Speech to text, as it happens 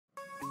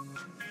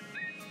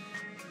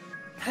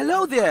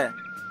Hello there.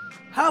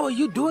 How are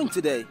you doing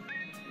today?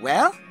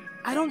 Well,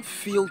 I don't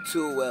feel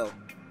too well.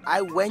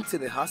 I went to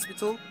the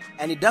hospital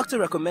and the doctor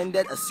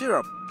recommended a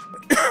syrup.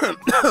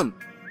 The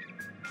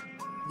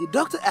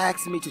doctor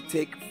asked me to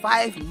take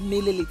 5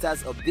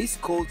 milliliters of this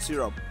cold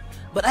syrup,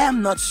 but I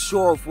am not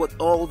sure of what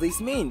all this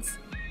means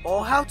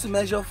or how to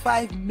measure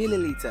 5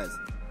 milliliters.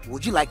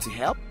 Would you like to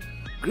help?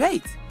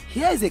 Great!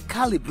 Here is a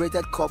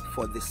calibrated cup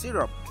for the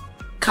syrup.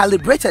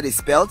 Calibrated is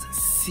spelled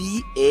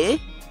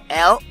C-A-L-I-B-R-A-T-E-D.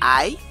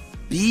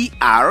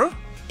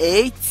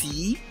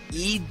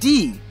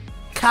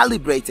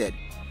 Calibrated.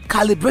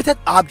 Calibrated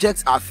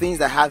objects are things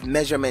that have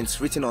measurements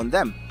written on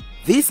them.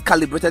 This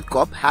calibrated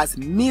cup has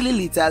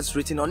milliliters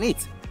written on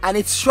it, and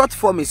its short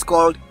form is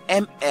called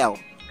ml.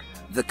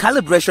 The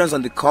calibrations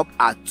on the cup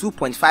are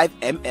 2.5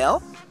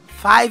 ml,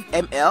 5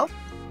 ml,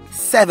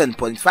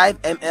 7.5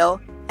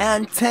 ml,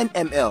 and 10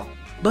 ml.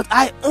 But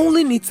I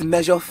only need to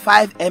measure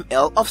 5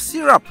 ml of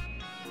syrup.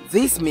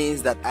 This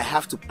means that I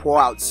have to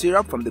pour out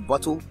syrup from the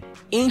bottle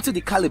into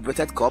the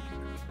calibrated cup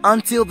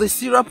until the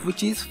syrup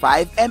reaches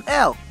 5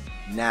 ml.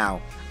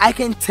 Now, I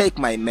can take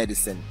my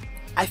medicine.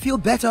 I feel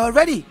better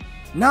already.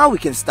 Now we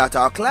can start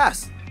our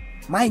class.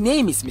 My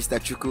name is Mr.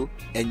 Chuku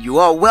and you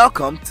are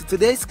welcome to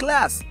today's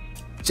class.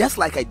 Just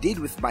like I did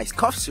with my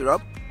cough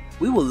syrup,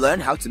 we will learn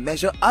how to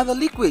measure other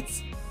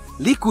liquids.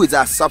 Liquids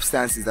are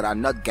substances that are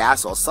not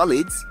gas or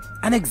solids.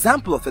 An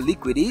example of a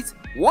liquid is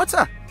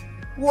water.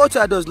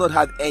 Water does not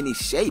have any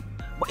shape,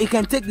 but it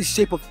can take the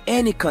shape of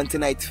any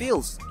container it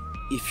fills.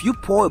 If you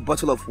pour a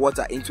bottle of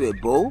water into a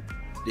bowl,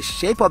 the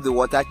shape of the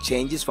water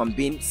changes from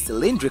being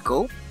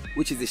cylindrical,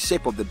 which is the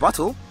shape of the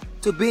bottle,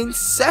 to being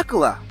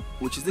circular,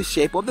 which is the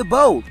shape of the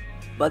bowl.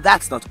 But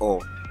that's not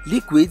all.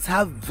 Liquids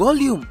have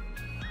volume.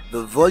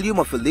 The volume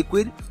of a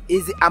liquid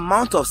is the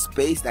amount of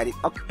space that it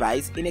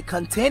occupies in a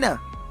container.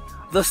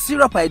 The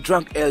syrup I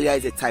drank earlier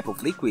is a type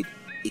of liquid.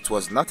 It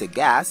was not a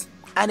gas,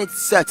 and it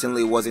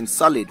certainly wasn't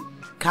solid.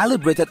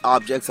 Calibrated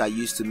objects are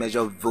used to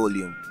measure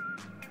volume.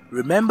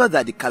 Remember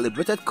that the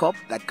calibrated cup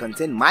that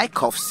contained my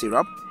cough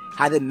syrup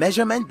had a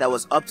measurement that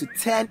was up to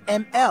 10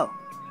 ml,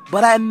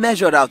 but I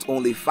measured out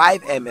only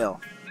 5 ml.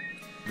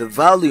 The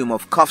volume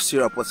of cough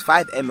syrup was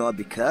 5 ml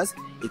because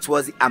it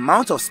was the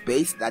amount of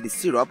space that the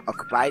syrup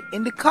occupied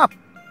in the cup.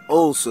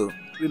 Also,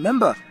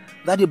 remember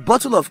that the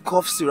bottle of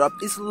cough syrup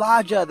is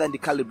larger than the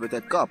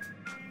calibrated cup.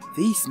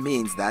 This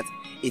means that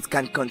it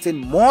can contain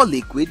more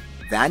liquid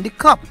than the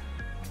cup.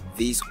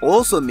 This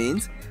also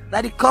means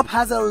that the cup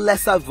has a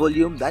lesser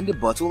volume than the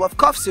bottle of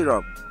cough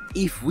syrup.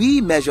 If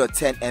we measure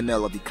 10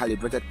 ml of the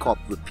calibrated cup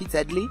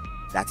repeatedly,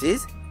 that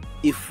is,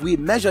 if we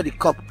measure the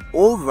cup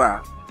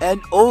over and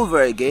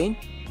over again,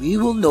 we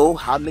will know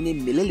how many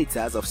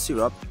milliliters of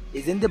syrup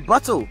is in the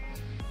bottle.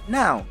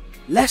 Now,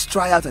 let's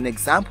try out an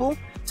example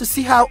to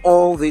see how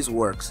all this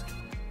works.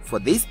 For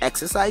this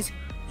exercise,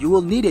 you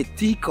will need a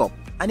teacup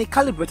and a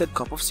calibrated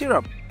cup of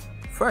syrup.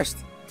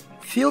 First,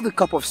 fill the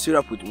cup of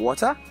syrup with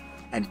water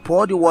and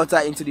pour the water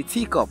into the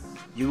teacup.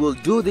 You will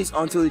do this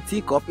until the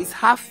teacup is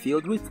half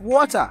filled with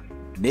water.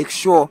 Make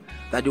sure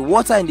that the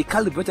water in the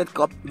calibrated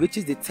cup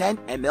reaches the 10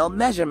 ml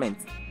measurement.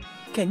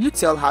 Can you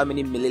tell how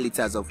many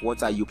milliliters of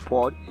water you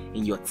poured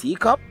in your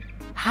teacup?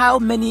 How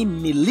many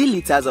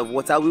milliliters of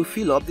water will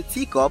fill up the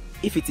teacup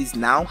if it is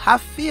now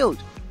half filled?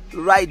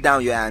 Write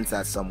down your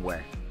answer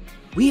somewhere.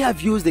 We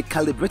have used the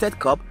calibrated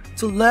cup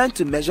to learn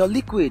to measure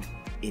liquid.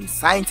 In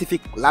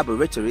scientific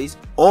laboratories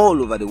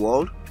all over the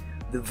world,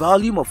 the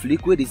volume of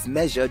liquid is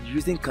measured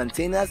using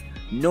containers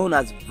known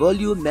as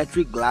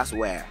volumetric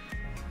glassware.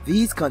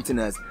 These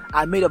containers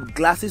are made of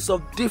glasses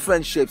of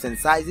different shapes and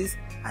sizes,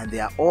 and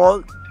they are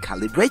all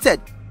calibrated.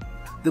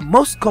 The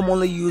most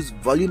commonly used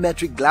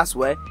volumetric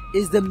glassware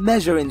is the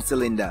measuring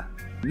cylinder.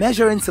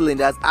 Measuring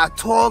cylinders are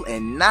tall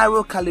and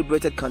narrow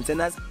calibrated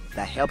containers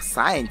that help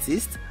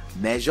scientists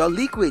measure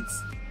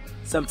liquids.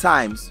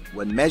 Sometimes,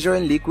 when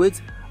measuring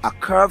liquids, a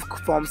curve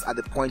forms at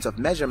the point of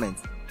measurement.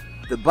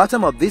 The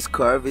bottom of this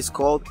curve is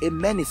called a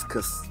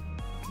meniscus.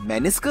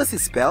 Meniscus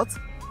is spelled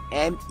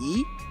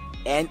M-E-N-I-S-C-U-S.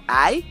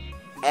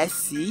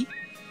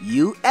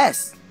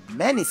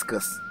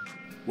 Meniscus.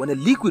 When a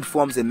liquid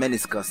forms a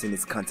meniscus in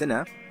its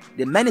container,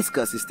 the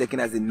meniscus is taken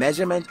as the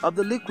measurement of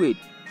the liquid.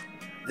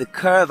 The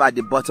curve at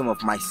the bottom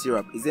of my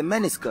syrup is a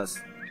meniscus,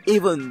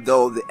 even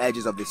though the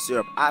edges of the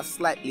syrup are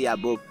slightly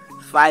above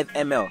 5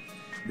 ml.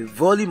 The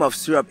volume of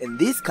syrup in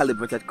this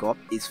calibrated cup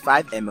is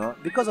 5 ml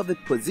because of the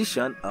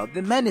position of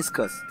the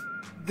meniscus.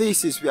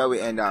 This is where we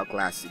end our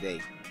class today.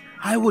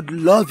 I would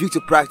love you to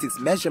practice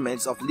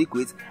measurements of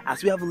liquids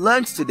as we have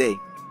learned today.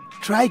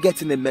 Try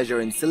getting a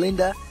measuring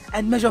cylinder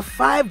and measure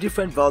 5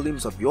 different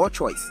volumes of your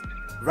choice.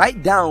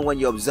 Write down when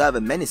you observe a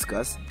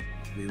meniscus.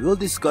 We will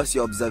discuss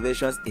your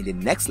observations in the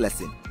next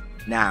lesson.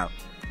 Now,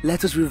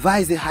 let us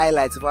revise the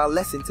highlights of our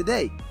lesson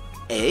today.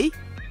 A.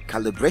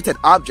 Calibrated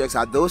objects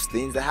are those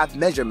things that have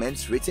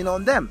measurements written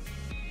on them.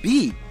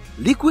 B.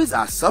 Liquids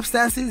are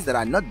substances that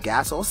are not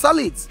gas or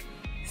solids.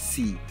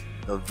 C.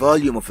 The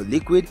volume of a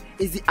liquid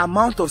is the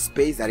amount of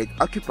space that it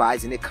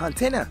occupies in a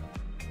container.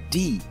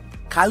 D.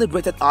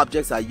 Calibrated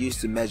objects are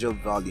used to measure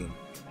volume.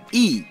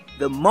 E.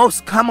 The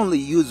most commonly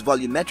used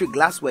volumetric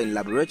glassware in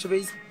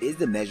laboratories is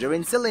the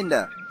measuring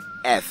cylinder.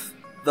 F.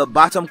 The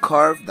bottom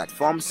curve that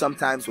forms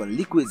sometimes when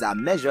liquids are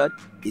measured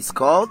is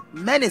called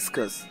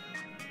meniscus.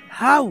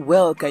 How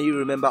well can you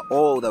remember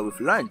all that we've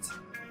learned?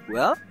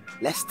 Well,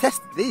 let's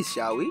test this,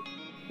 shall we?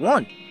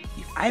 1.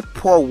 If I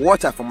pour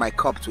water from my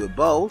cup to a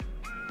bowl,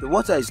 the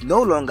water is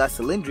no longer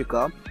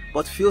cylindrical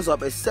but fills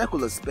up a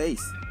circular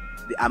space.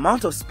 The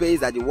amount of space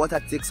that the water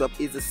takes up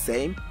is the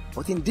same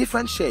but in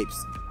different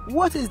shapes.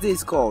 What is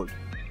this called?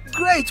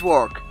 Great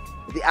work!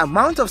 The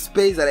amount of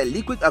space that a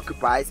liquid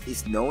occupies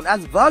is known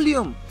as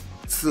volume.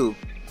 2.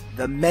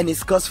 The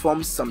meniscus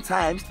forms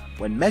sometimes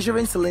when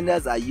measuring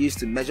cylinders are used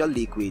to measure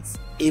liquids,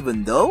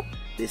 even though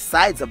the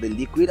sides of the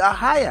liquid are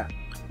higher.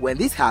 When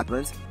this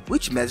happens,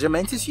 which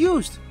measurement is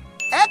used?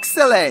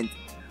 Excellent!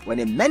 When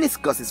a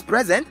meniscus is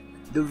present,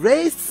 the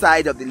raised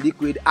side of the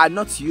liquid are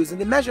not used in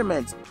the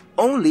measurement,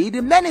 only the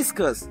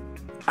meniscus.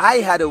 I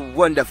had a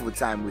wonderful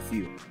time with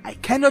you. I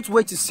cannot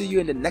wait to see you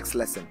in the next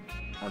lesson.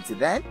 Until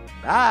then,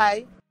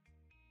 bye!